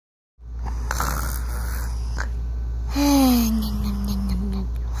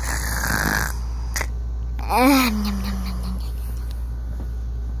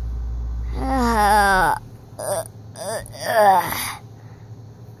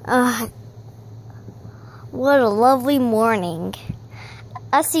Uh, what a lovely morning.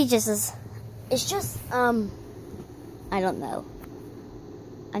 It's just, I don't know.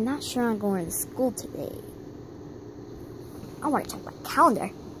 I'm not sure I'm going to school today. I want to check my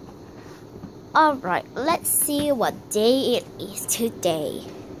calendar. Alright, let's see what day it is today.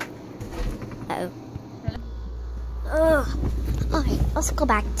 Okay, let's go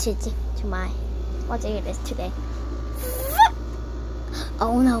back to my, what day it is today.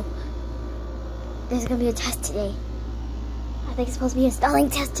 Oh no, there's gonna be a test today. I think it's supposed to be a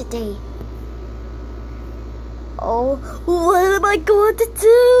spelling test today. Oh, what am I going to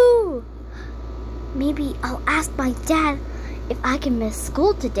do? Maybe I'll ask my dad if I can miss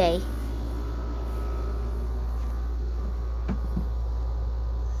school today.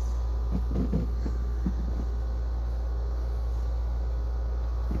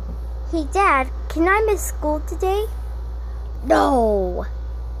 Hey Dad, can I miss school today? No!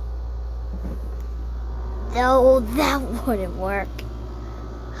 No, that wouldn't work.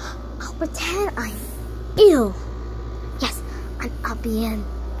 I'll pretend I'm ill. Yes, I'll be in.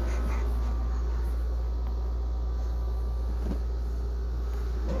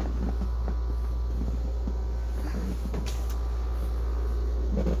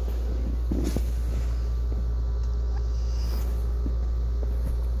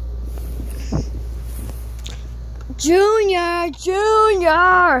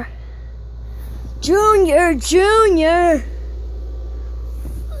 Junior.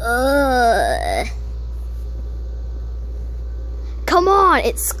 Come on,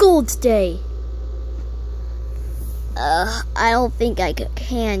 it's school today. I don't think I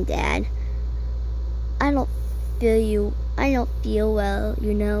can, Dad. I don't feel well,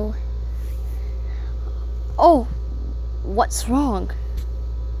 you know. Oh, what's wrong?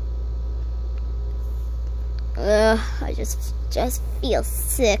 I just feel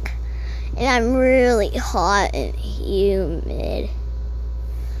sick, and I'm really hot and humid.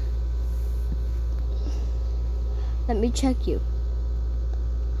 Let me check you.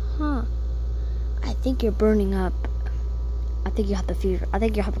 Huh? I think you're burning up. I think you have the fever. I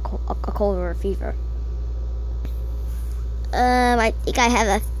think you have a cold or a fever. I think I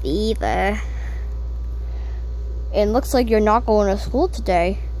have a fever. It looks like you're not going to school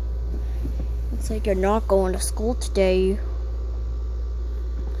today. Looks like you're not going to school today.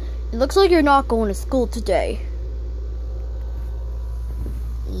 It looks like you're not going to school today.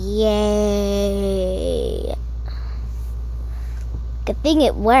 Yay. Good thing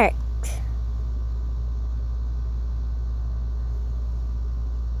it worked.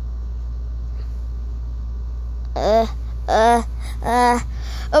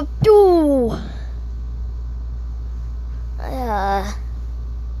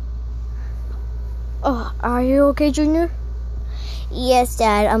 Oh, are you okay, Junior? Yes,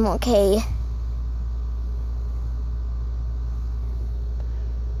 Dad, I'm okay.